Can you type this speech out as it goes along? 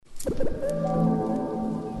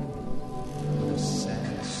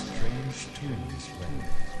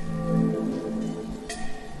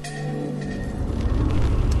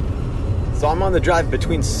So I'm on the drive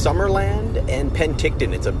between Summerland and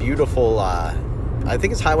Penticton. It's a beautiful, I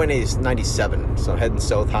think it's Highway 97. So heading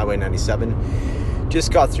south, Highway 97.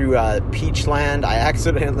 Just got through Peachland. I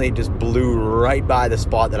accidentally just blew right by the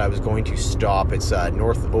spot that I was going to stop. It's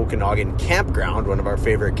North Okanagan Campground, one of our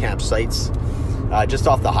favorite campsites, just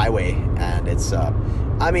off the highway. And it's,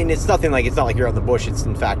 it's nothing like, it's not like you're on the bush. It's,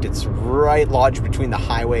 in fact, it's right lodged between the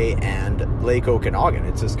highway and Lake Okanagan.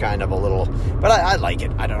 It's just kind of a little, but I like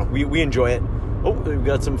it. I don't know. We enjoy it. Oh, we've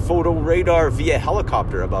got some photo radar via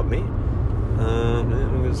helicopter above me.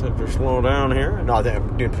 We just have to slow down here. No,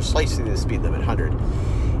 I'm doing precisely the speed limit, 100.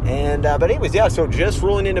 And but anyways, yeah. So just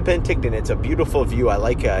rolling into Penticton, it's a beautiful view. I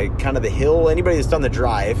like kind of the hill. Anybody that's done the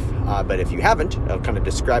drive, but if you haven't, I'll kind of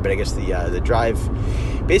describe it. I guess the drive,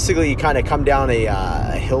 basically, you kind of come down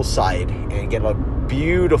a hillside and get a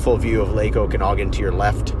beautiful view of Lake Okanagan to your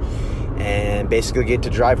left, and basically get to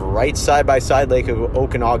drive right side by side Lake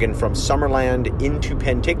Okanagan from Summerland into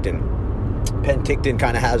Penticton. Penticton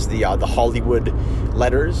kind of has the Hollywood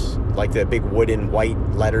letters, like the big wooden white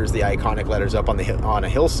letters, the iconic letters up on a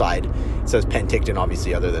hillside. It says Penticton,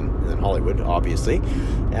 obviously, other than Hollywood, obviously.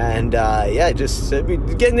 And just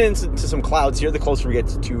getting into some clouds here the closer we get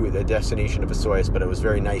to the destination of Osoyoos. But it was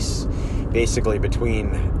very nice, basically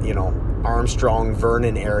between Armstrong,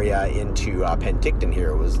 Vernon area into Penticton here.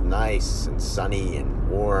 It was nice and sunny and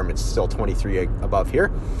warm. It's still 23 above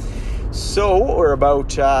here. So we're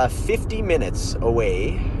about 50 minutes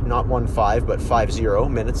away, not 15, but 50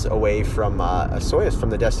 minutes away from Osoyoos, from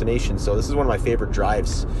the destination. So this is one of my favorite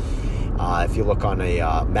drives. If you look on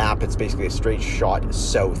a map, it's basically a straight shot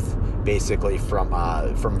south, basically from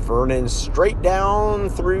Vernon straight down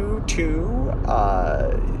through to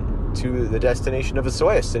the destination of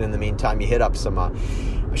Osoyoos. And in the meantime, you hit up some, I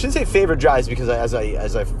shouldn't say favorite drives, because as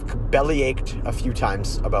I've belly ached a few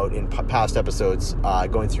times about in past episodes,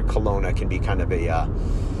 going through Kelowna can be kind of a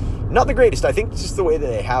not the greatest. I think just the way that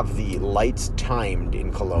they have the lights timed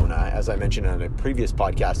in Kelowna, as I mentioned on a previous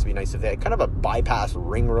podcast, it'd be nice if they had kind of a bypass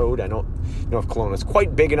ring road. I don't know if Kelowna's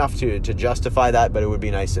quite big enough to justify that, but it would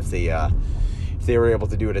be nice if they were able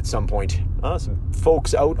to do it at some point. Some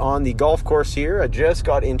folks out on the golf course here. I just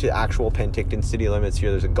got into actual Penticton city limits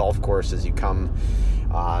here. There's a golf course as you come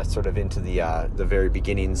sort of into the very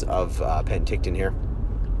beginnings of Penticton here.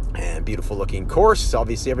 And beautiful looking course.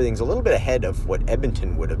 Obviously, everything's a little bit ahead of what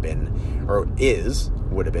Edmonton would have been,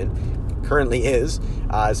 currently is,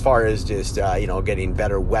 as far as just, getting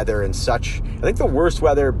better weather and such. I think the worst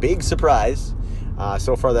weather, big surprise,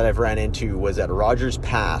 so far that I've ran into was at Rogers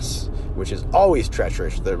Pass, which is always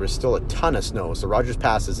treacherous. There was still a ton of snow. So Rogers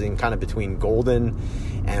Pass is in kind of between Golden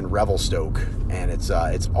and Revelstoke, and it's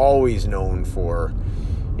always known for,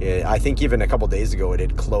 I think even a couple days ago it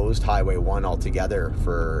had closed Highway 1 altogether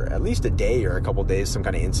for at least a day or a couple days, some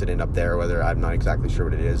kind of incident up there, whether I'm not exactly sure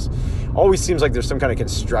what it is. Always seems like there's some kind of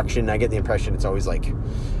construction. I get the impression it's always like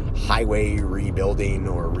highway rebuilding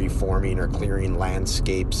or reforming or clearing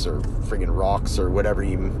landscapes or friggin' rocks or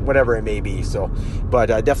whatever it may be. So, but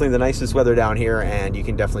definitely the nicest weather down here, and you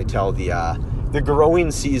can definitely tell the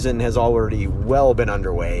growing season has already well been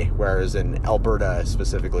underway, whereas in Alberta,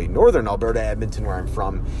 specifically northern Alberta, Edmonton, where I'm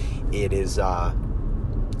from, it is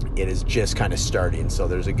just kind of starting. So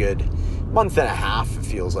there's a good month and a half, it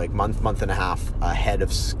feels like, month and a half ahead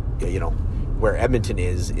of, where Edmonton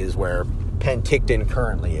is where Penticton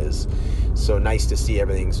currently is. So nice to see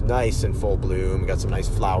everything's nice and full bloom. We got some nice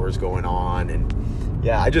flowers going on, and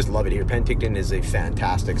yeah, I just love it here. Penticton is a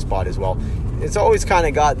fantastic spot as well. It's always kind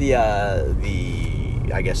of got the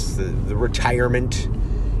retirement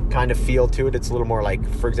kind of feel to it. It's a little more like,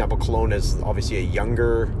 for example, Kelowna is obviously a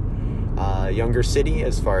younger city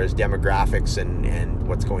as far as demographics and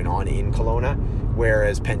what's going on in Kelowna,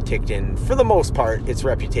 whereas Penticton, for the most part, its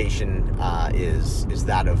reputation is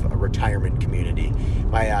that of a retirement community.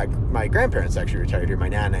 My grandparents actually retired here. My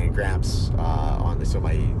nana and gramps,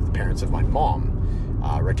 my parents of my mom,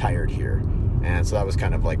 retired here, and so that was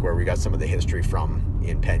kind of like where we got some of the history from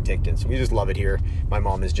in Penticton. So we just love it here. My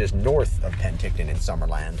mom is just north of Penticton in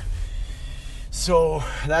Summerland, so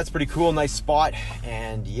that's pretty cool. Nice spot.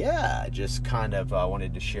 And yeah, just kind of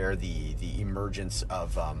wanted to share the emergence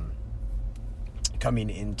of coming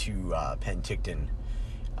into Penticton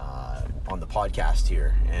on the podcast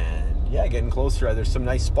here, and yeah, getting closer. There's some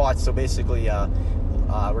nice spots. So basically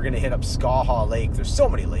we're gonna hit up Skaha Lake. There's so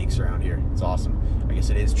many lakes around here. It's awesome. I guess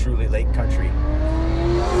it is truly lake country.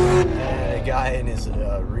 And a guy in his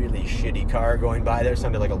really shitty car going by there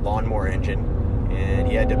sounded like a lawnmower engine, and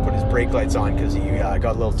he had to put his brake lights on because he got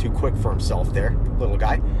a little too quick for himself there, little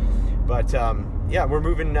guy. But yeah, we're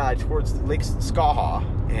moving towards Lake Skaha,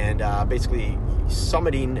 and basically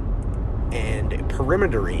summiting and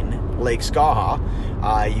perimetering Lake Skaha.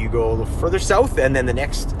 You go a little further south, and then the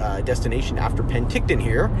next destination after Penticton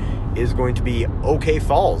here is going to be OK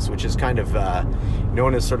Falls, which is kind of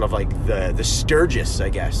known as sort of like the Sturgis, I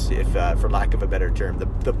guess, if for lack of a better term,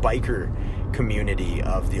 the biker community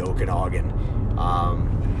of the Okanagan.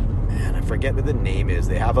 Man, I forget what the name is.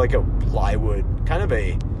 They have like a plywood, kind of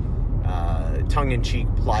a tongue-in-cheek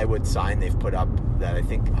plywood sign they've put up that I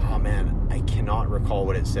think, oh man, I cannot recall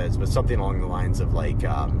what it says, but something along the lines of like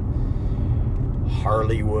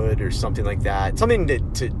Harleywood or something like that. Something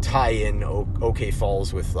to tie in OK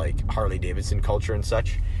Falls with like Harley Davidson culture and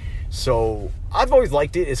such. So I've always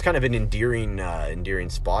liked it. It's kind of an endearing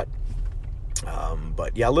spot.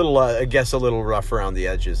 But yeah, I guess a little rough around the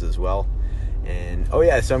edges as well. And oh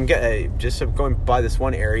yeah, so I'm just going by this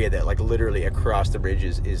one area that like literally across the bridge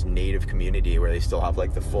is native community, where they still have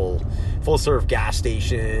like the full serve gas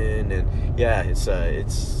station, and yeah, it's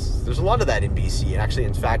there's a lot of that in BC. And actually,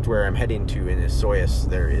 in fact, where I'm heading to in Osoyoos,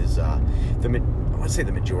 there is I want to say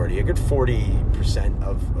the majority, a good 40%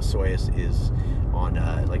 of Osoyoos is on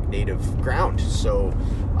like native ground. So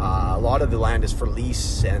a lot of the land is for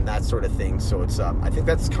lease and that sort of thing. So it's I think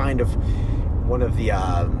that's kind of one of the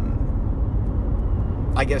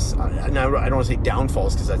I guess, and I don't want to say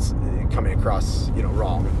downfalls, because that's coming across,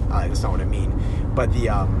 wrong. That's not what I mean. But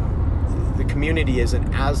the community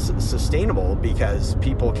isn't as sustainable because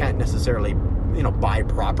people can't necessarily, buy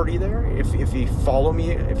property there. If you follow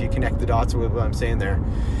me, if you connect the dots with what I'm saying there.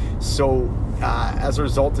 So as a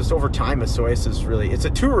result, just over time, Osoyoos is it's a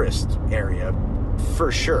tourist area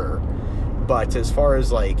for sure. But as far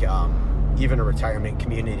as like even a retirement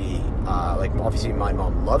community, like obviously my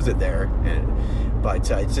mom loves it there,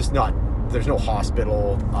 but it's just not, there's no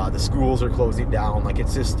hospital, the schools are closing down, like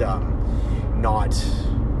it's just not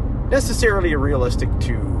necessarily realistic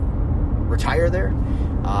to retire there,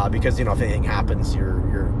 because if anything happens,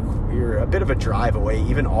 you're a bit of a drive away.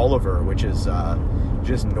 Even Oliver, which is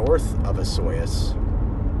just north of Osoyoos,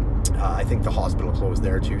 I think the hospital closed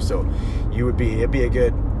there too, so it'd be a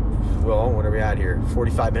good, well, what are we at here?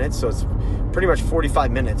 45 minutes. So it's pretty much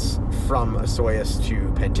 45 minutes from Osoyoos to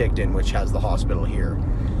Penticton, which has the hospital here.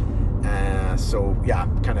 So yeah,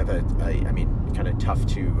 kind of kind of tough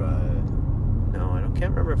to. No, I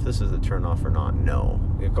can't remember if this is a turnoff or not. No.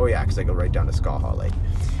 Oh yeah, because I go right down to Skaha Lake.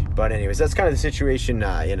 But anyways, that's kind of the situation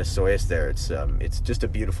in Osoyoos there. It's just a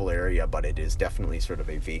beautiful area, but it is definitely sort of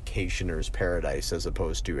a vacationer's paradise as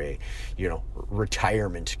opposed to a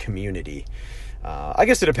retirement community. I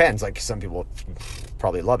guess it depends. Like some people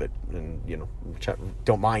probably love it, and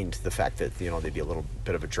don't mind the fact that they'd be a little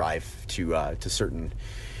bit of a drive to certain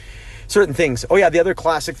things. Oh yeah, the other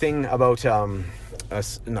classic thing about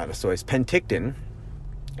not Osoyoos, Penticton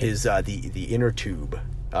is the inner tube.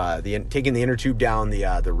 Taking the inner tube down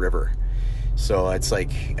the river. So it's like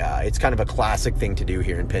it's kind of a classic thing to do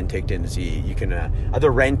here in Penticton. So you can either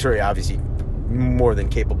rent, or obviously more than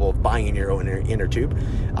capable of buying your own inner tube,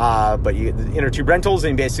 but the inner tube rentals,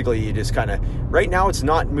 and basically you just kind of, right now it's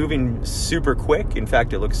not moving super quick. In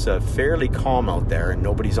fact, it looks fairly calm out there, and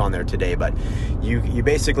nobody's on there today, but you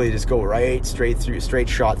basically just go straight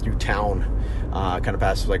shot through town, kind of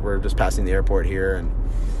past, like we're just passing the airport here, and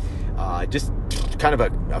just kind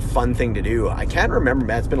of a fun thing to do. I can't remember,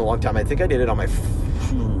 man, it's been a long time. I think I did it on my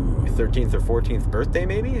 13th or 14th birthday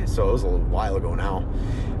maybe, so it was a little while ago now.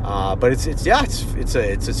 But it's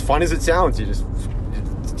as fun as it sounds. You just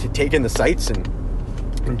take in the sights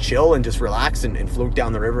and chill and just relax and float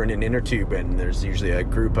down the river in an inner tube. And there's usually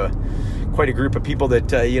quite a group of people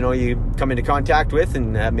that you come into contact with,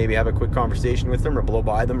 and maybe have a quick conversation with them, or blow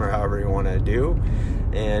by them, or however you want to do.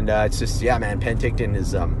 And it's just, yeah, man, Penticton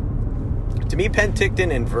is to me,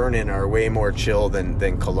 Penticton and Vernon are way more chill than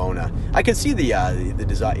Kelowna. I can see the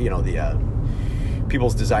desire,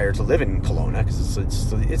 people's desire to live in Kelowna, because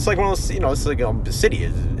it's like one of those, it's like a city.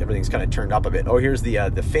 Everything's kind of turned up a bit. Oh, here's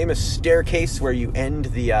the famous staircase where you end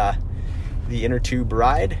the inner tube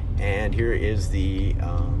ride, and here is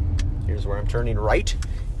here's where I'm turning right,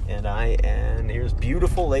 and here's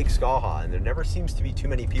beautiful Lake Skaha, and there never seems to be too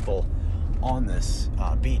many people on this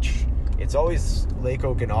beach. It's always Lake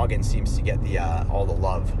Okanagan seems to get all the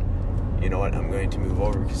love. You know what? I'm going to move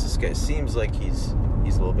over because this guy seems like he's a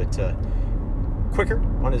little bit quicker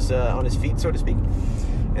on his feet, so to speak.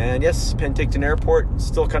 And yes, Penticton Airport,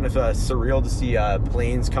 still kind of surreal to see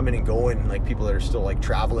planes coming and going, like people that are still like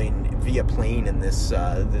traveling via plane in this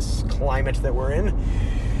climate that we're in.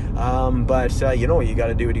 But you got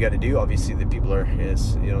to do what you got to do. Obviously, the people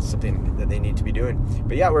is something that they need to be doing.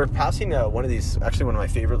 But yeah, we're passing one of these, actually one of my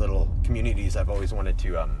favorite little communities. I've always wanted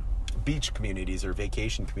to, beach communities or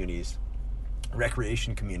vacation communities.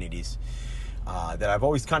 recreation communities that I've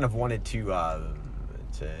always kind of wanted to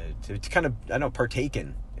kind of, I don't know, partake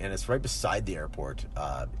in. And it's right beside the airport.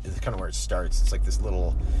 It's kind of where it starts. It's like this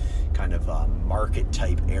little kind of market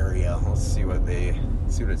type area. Let's see what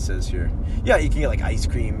it says here. Yeah, you can get like ice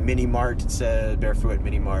cream, mini mart. It says barefoot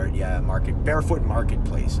mini mart. Yeah, barefoot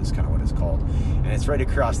marketplace is kind of what it's called. And it's right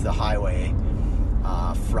across the highway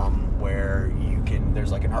from where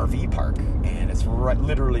there's like an RV park, and it's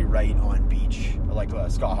literally right on beach, like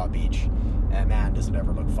Skaha Beach. And man, does it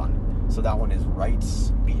ever look fun. So that one is Wright's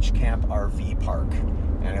Beach Camp RV Park.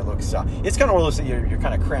 And it looks, it's kind of one of those that you're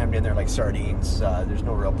kind of crammed in there like sardines. There's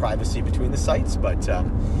no real privacy between the sites, but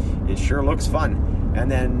it sure looks fun.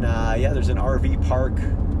 And then, there's an RV park.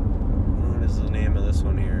 What is the name of this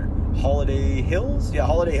one here? Holiday Hills? Yeah,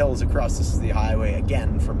 Holiday Hills across the highway.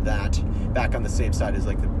 Again, from that, back on the same side is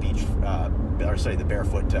like the beach, the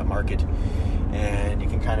barefoot market. And you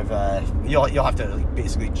can kind of, you'll have to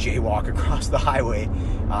basically jaywalk across the highway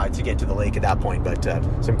to get to the lake at that point. But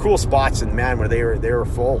some cool spots, and man, where they were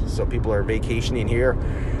full, so people are vacationing here.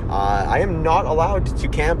 I am not allowed to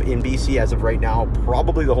camp in BC as of right now.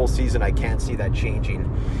 Probably the whole season. I can't see that changing.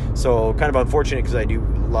 So kind of unfortunate, because I do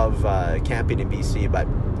love camping in BC, but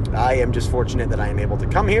I am just fortunate that I am able to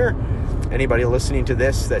come here. Anybody listening to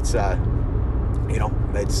this, that's I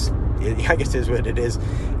guess is what it is.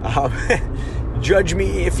 Judge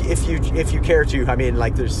me if you care to. I mean,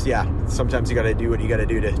 like, sometimes you got to do what you got to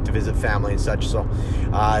do to visit family and such. So,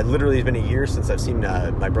 literally, it's been a year since I've seen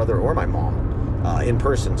my brother or my mom in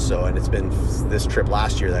person. So, and it's been this trip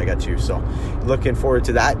last year that I got to. So, looking forward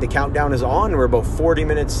to that. The countdown is on. We're about 40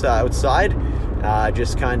 minutes outside.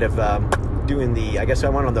 Just kind of doing I guess I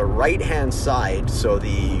went on the right-hand side. So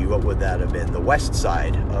what would that have been? The west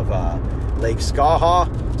side of Lake Skaha.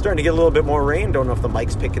 Starting to get a little bit more rain. Don't know if the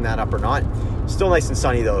mic's picking that up or not. Still nice and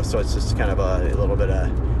sunny though, so it's just kind of a little bit of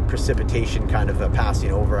precipitation kind of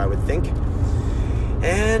passing over, I would think.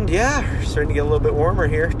 And yeah, starting to get a little bit warmer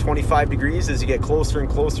here. 25 degrees as you get closer and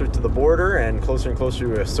closer to the border and closer to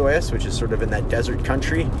Osoyoos, which is sort of in that desert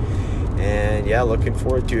country. And yeah, looking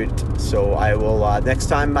forward to it. So I will, next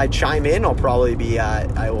time I chime in, I will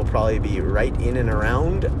probably be right in and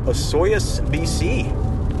around Osoyoos, BC.